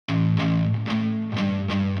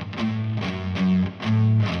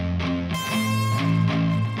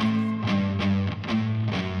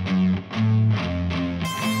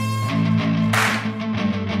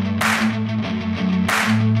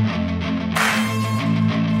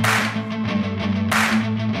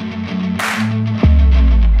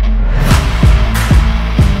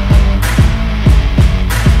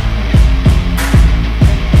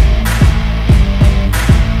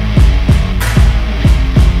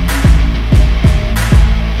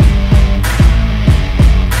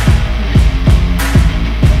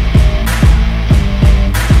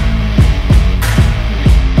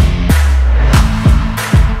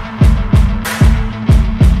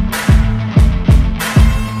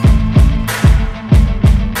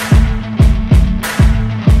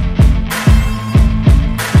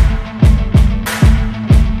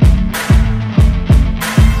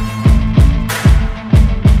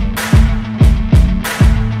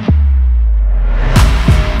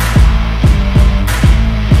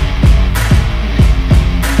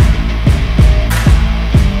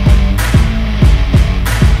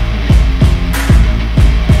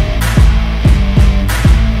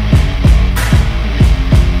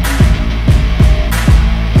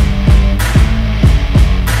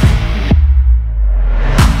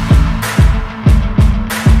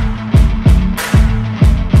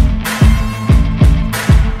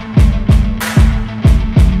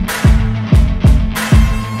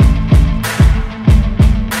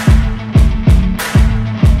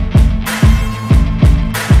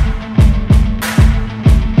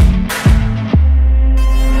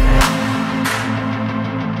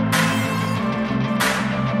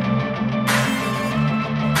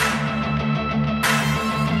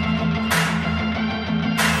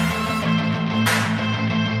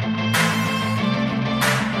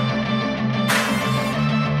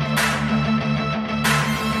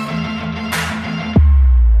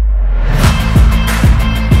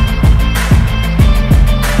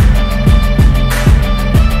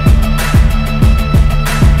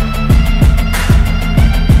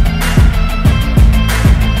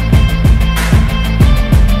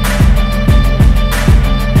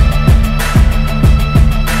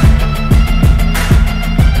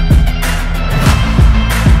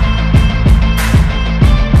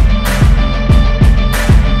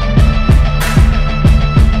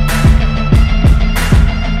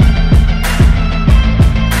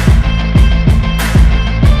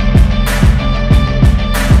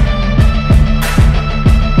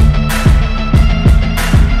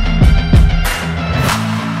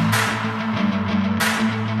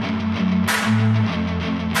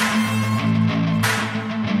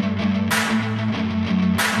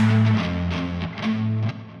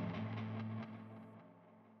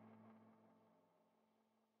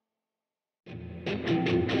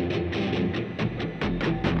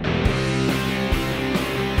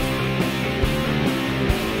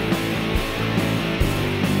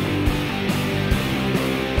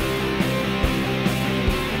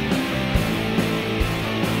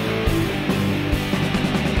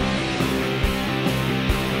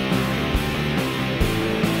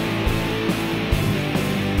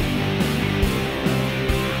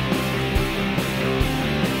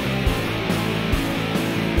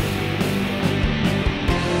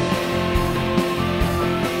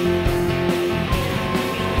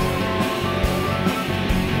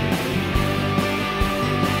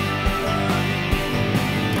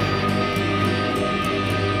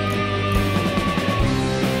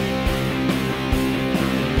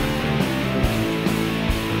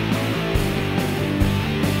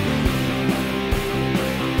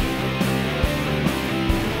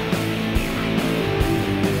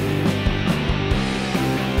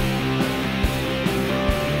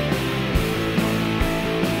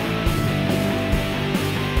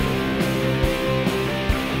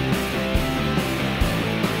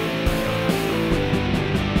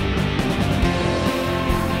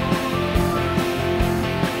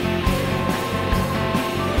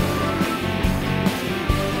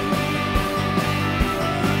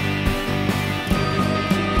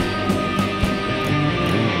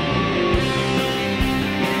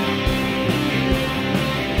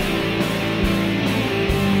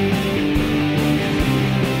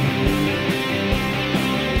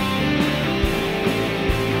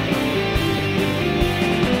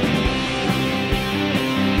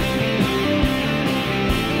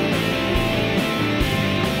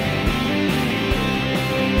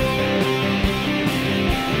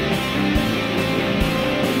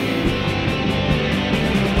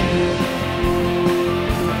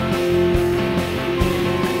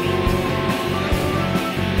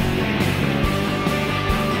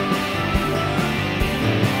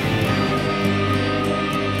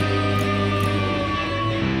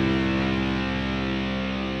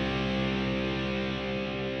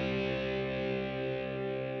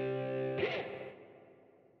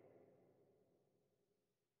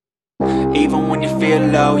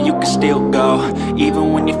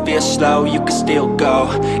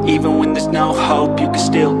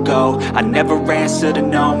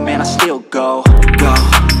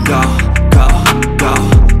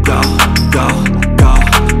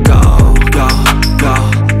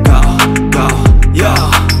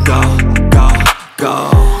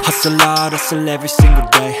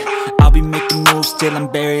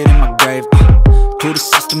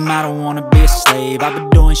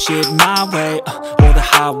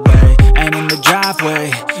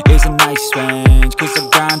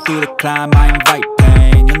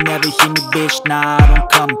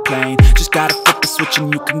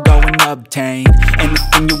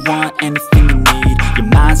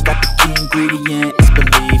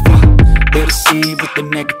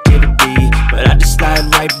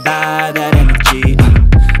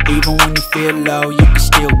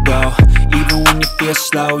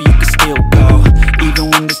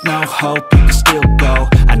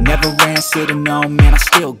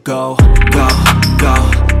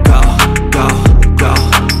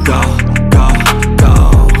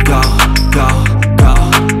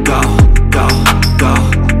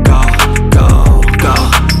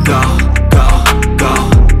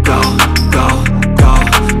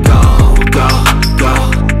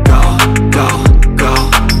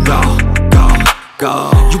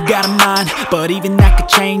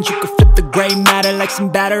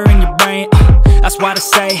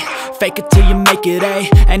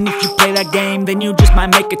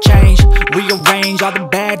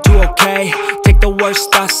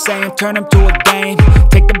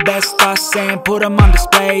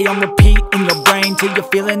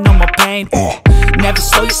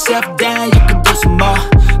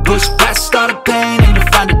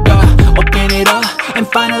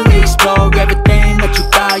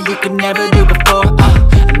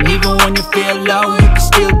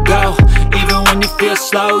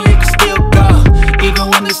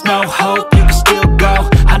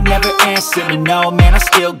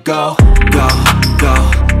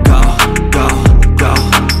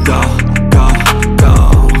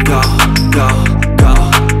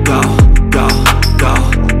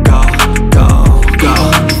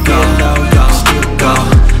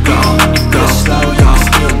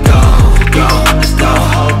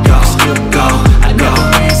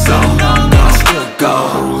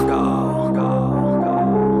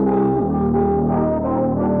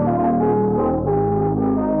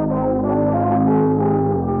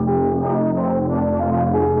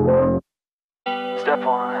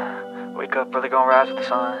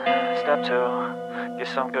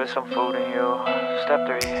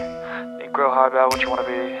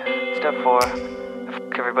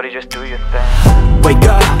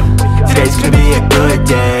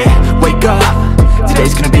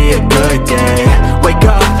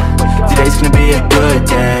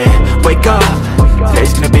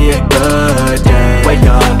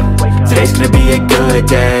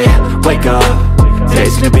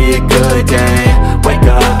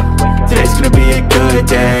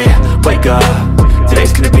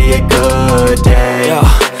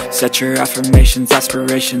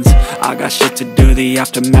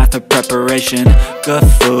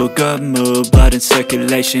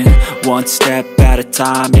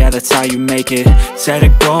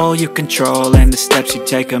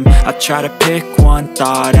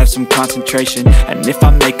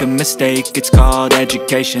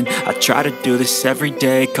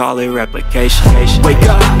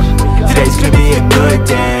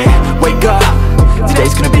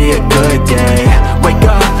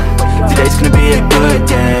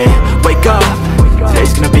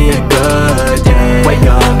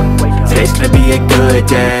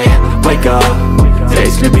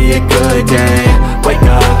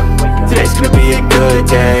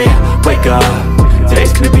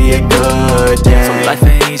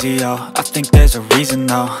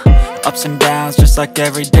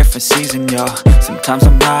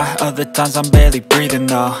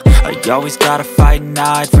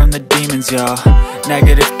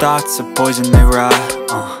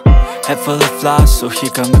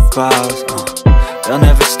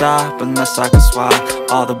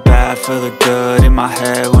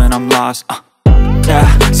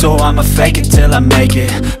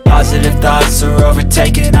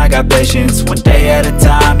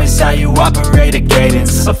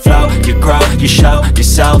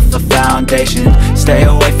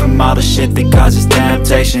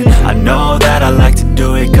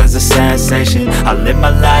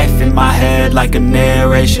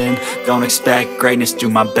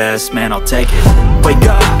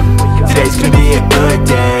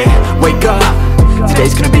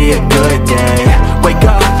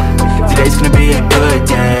today's gonna be a good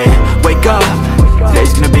day. Wake up,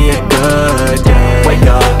 today's gonna be a good day. Wake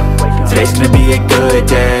up, today's gonna be a good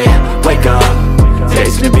day. Wake up,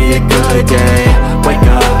 today's gonna be a good day. Wake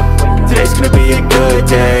up, today's gonna be a good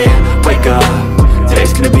day. Wake up,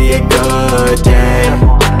 today's gonna be a good day.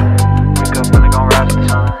 Wake up, really gon' rise with the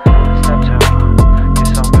sun. Step 2, get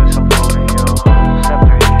some good, some food in you. Step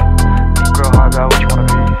 3, think real hard about what you wanna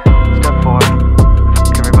be. Step 4,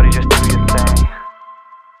 fuck everybody, just do your thing.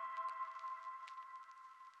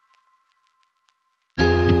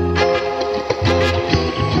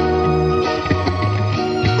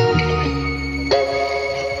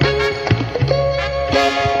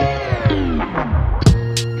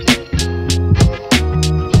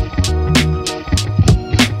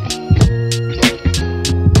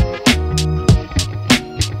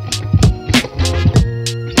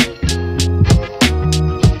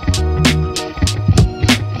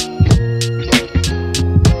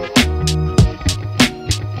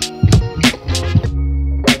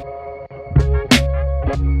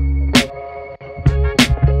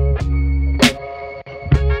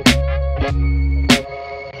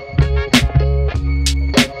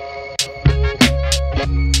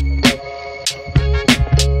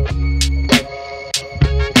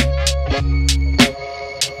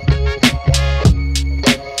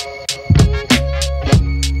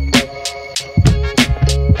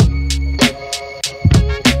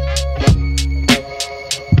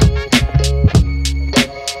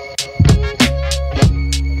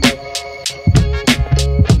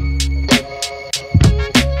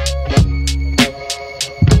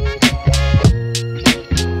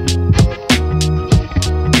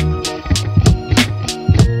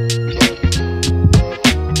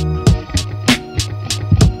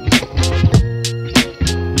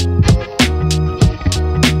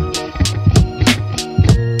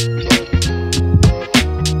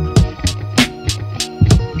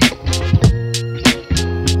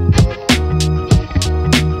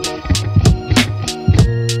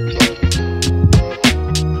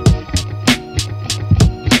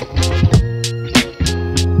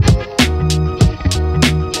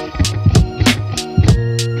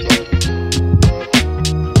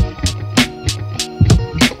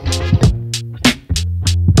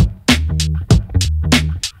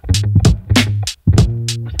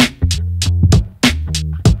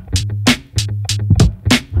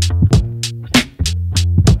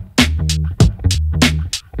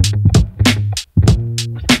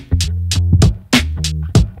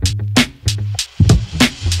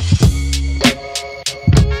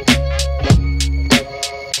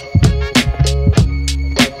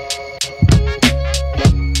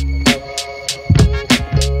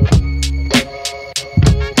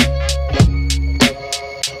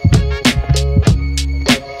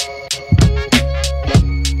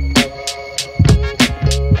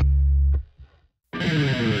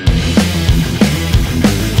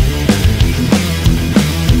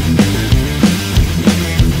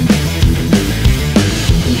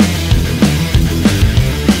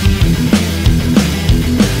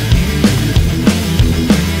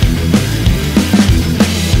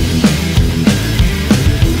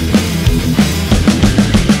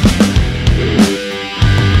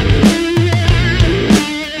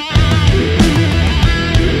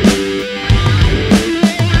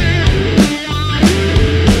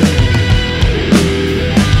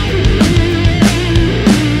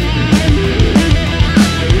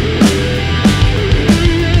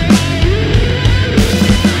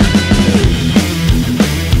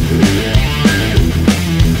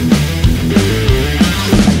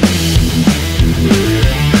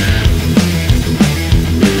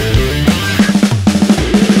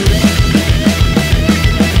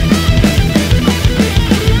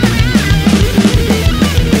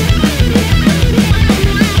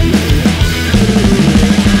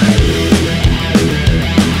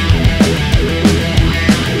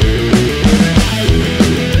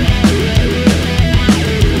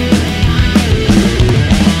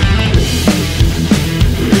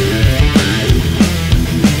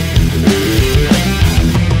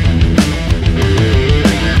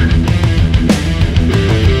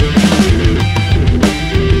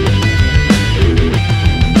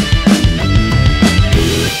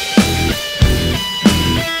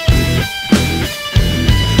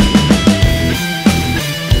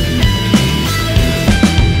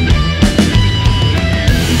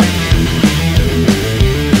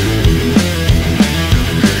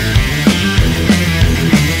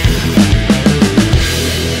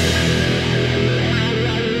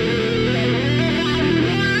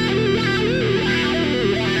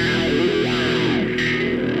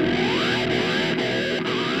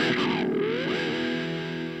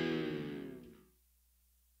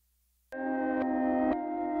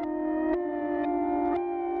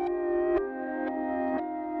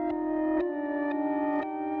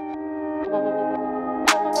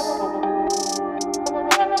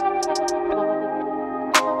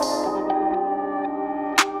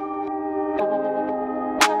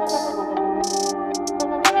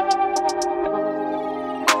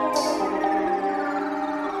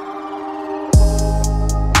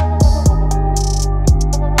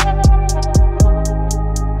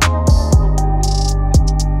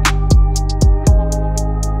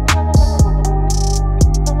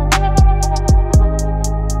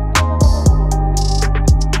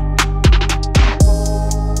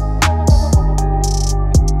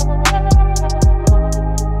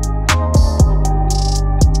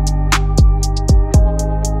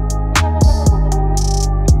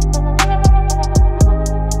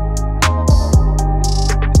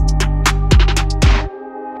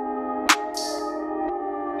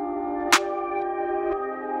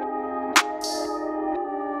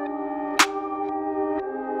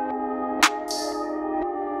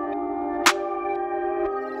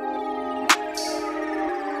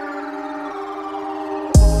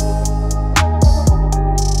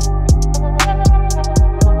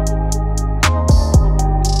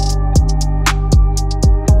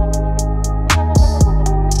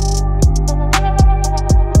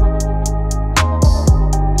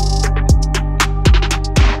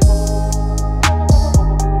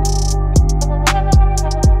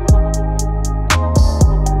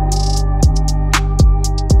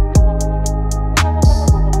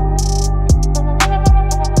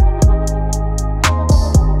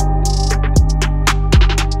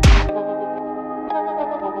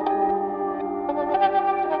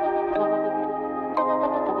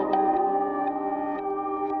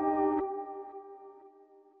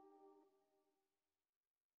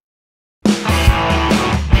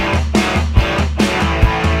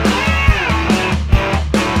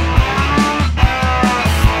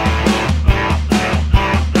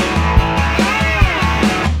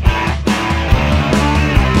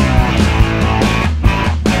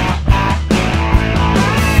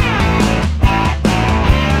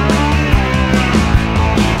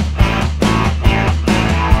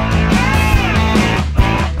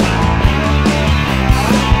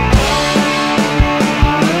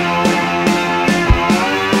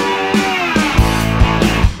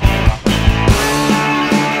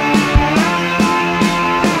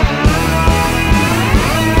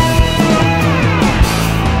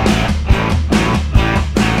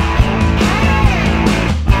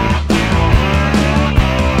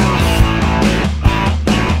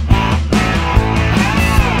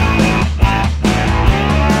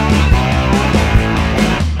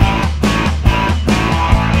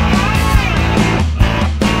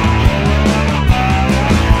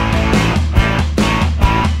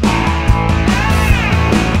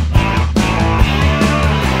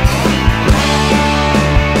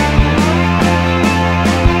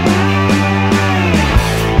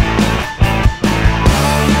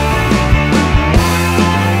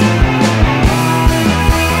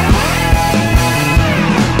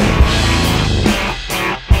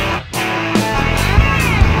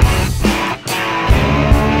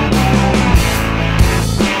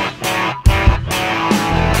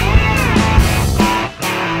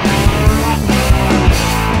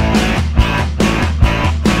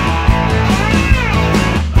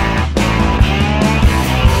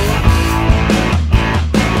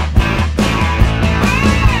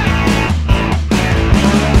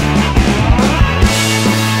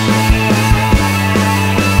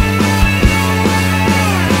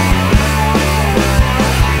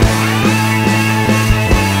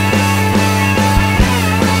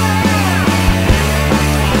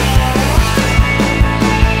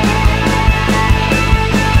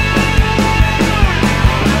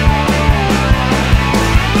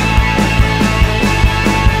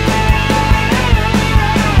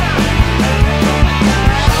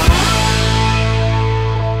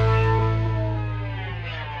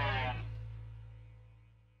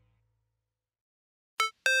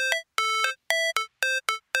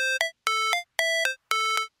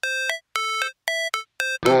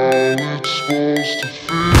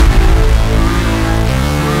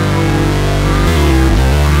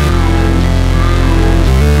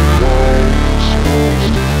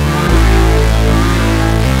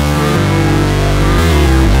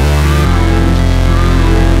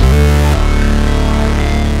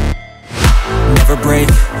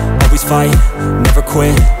 fight, never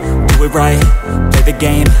quit, do it right, play the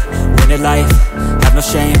game, win it life, have no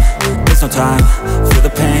shame, there's no time, feel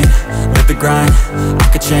the pain, live the grind, I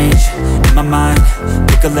could change, in my mind,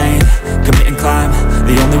 pick a lane, commit and climb,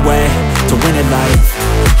 the only way to win it life.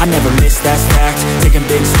 I never miss, that's fact, taking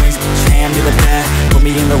big swings, put your hand to the bat, put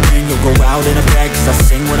me in the ring, you'll go out in a bag, cause I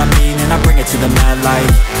sing what I mean and I bring it to the mad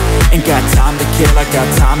light. Ain't got time to kill, I got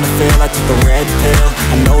time to feel, I took the red pill,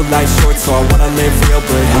 I know life's short so I wanna live real,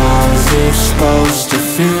 but how's it supposed to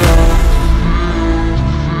feel?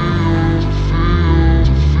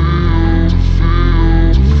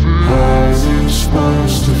 How's it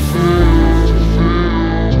supposed to feel?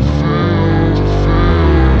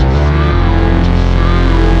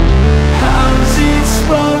 How's it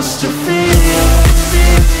supposed to feel?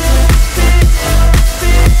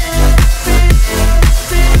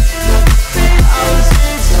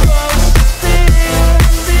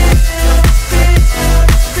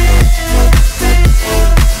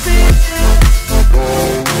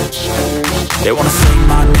 They wanna say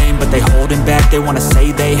my name, but they holding back. They wanna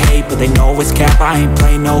say they hate, but they know it's cap. I ain't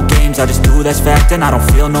play no games, I just do that's fact. And I don't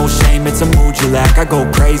feel no shame, it's a mood you lack. I go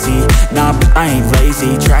crazy, nah, but I ain't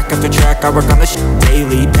lazy. Track after track, I work on this shit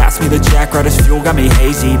daily. Pass me the jack, right as fuel, got me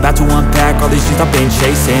hazy. About to unpack all these things I've been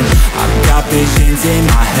chasing. I've got visions in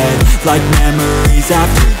my head, like memories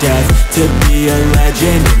after death. To be a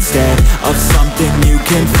legend instead of something you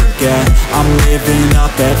can forget. I'm living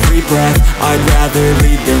up every breath, I'd rather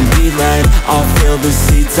lead than be led. I'll fill the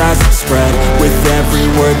seats as I spread with every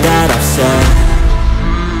word that I've said.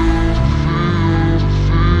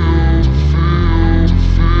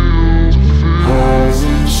 How's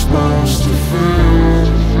it supposed to feel?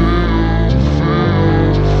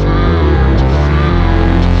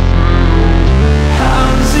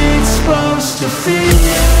 How's it supposed to feel?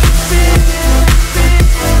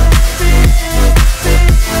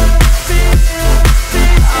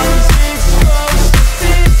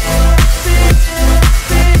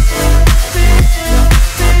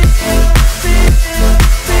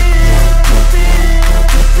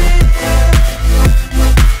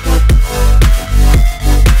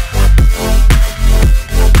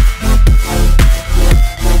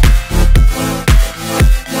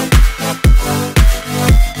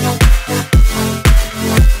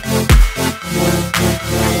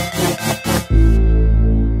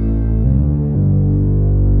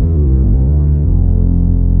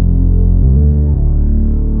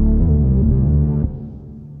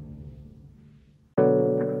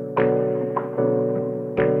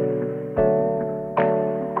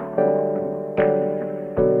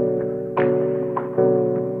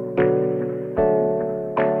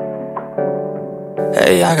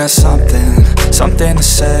 Hey, I got something to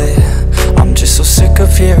say. I'm just so sick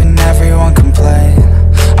of hearing everyone complain.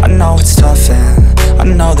 I know it's tough and I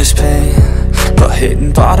know there's pain, but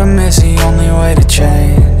hitting bottom is the only way to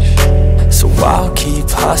change. So I'll keep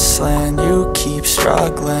hustling, you keep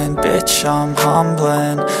struggling. Bitch, I'm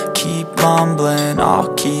humbling, keep mumbling.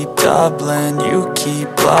 I'll keep doubling, you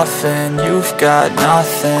keep bluffing. You've got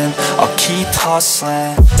nothing, I'll keep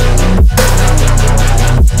hustling.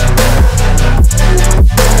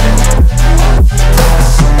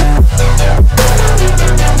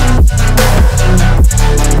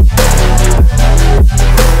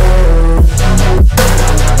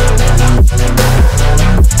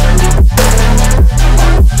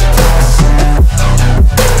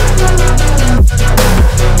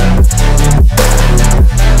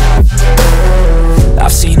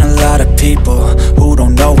 I've seen a lot of people who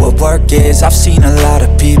don't know what work is. I've seen a lot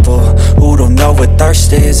of people who don't know what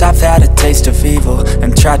thirst is. I've had a taste of evil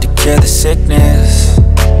and tried to cure the sickness,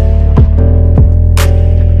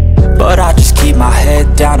 but I just keep my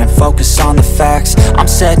head down and focus on the facts. I'm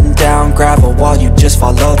setting down gravel while you just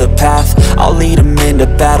follow the path. I'll lead them into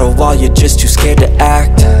battle while you're just too scared to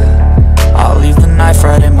act. I'll leave the knife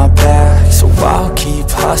right in my back. So I'll keep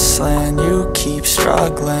hustling, you keep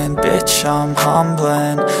struggling. Bitch, I'm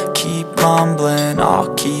humbling, keep mumbling.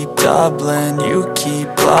 I'll keep doubling, you keep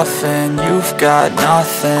bluffing. You've got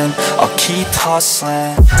nothing, I'll keep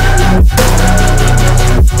hustling.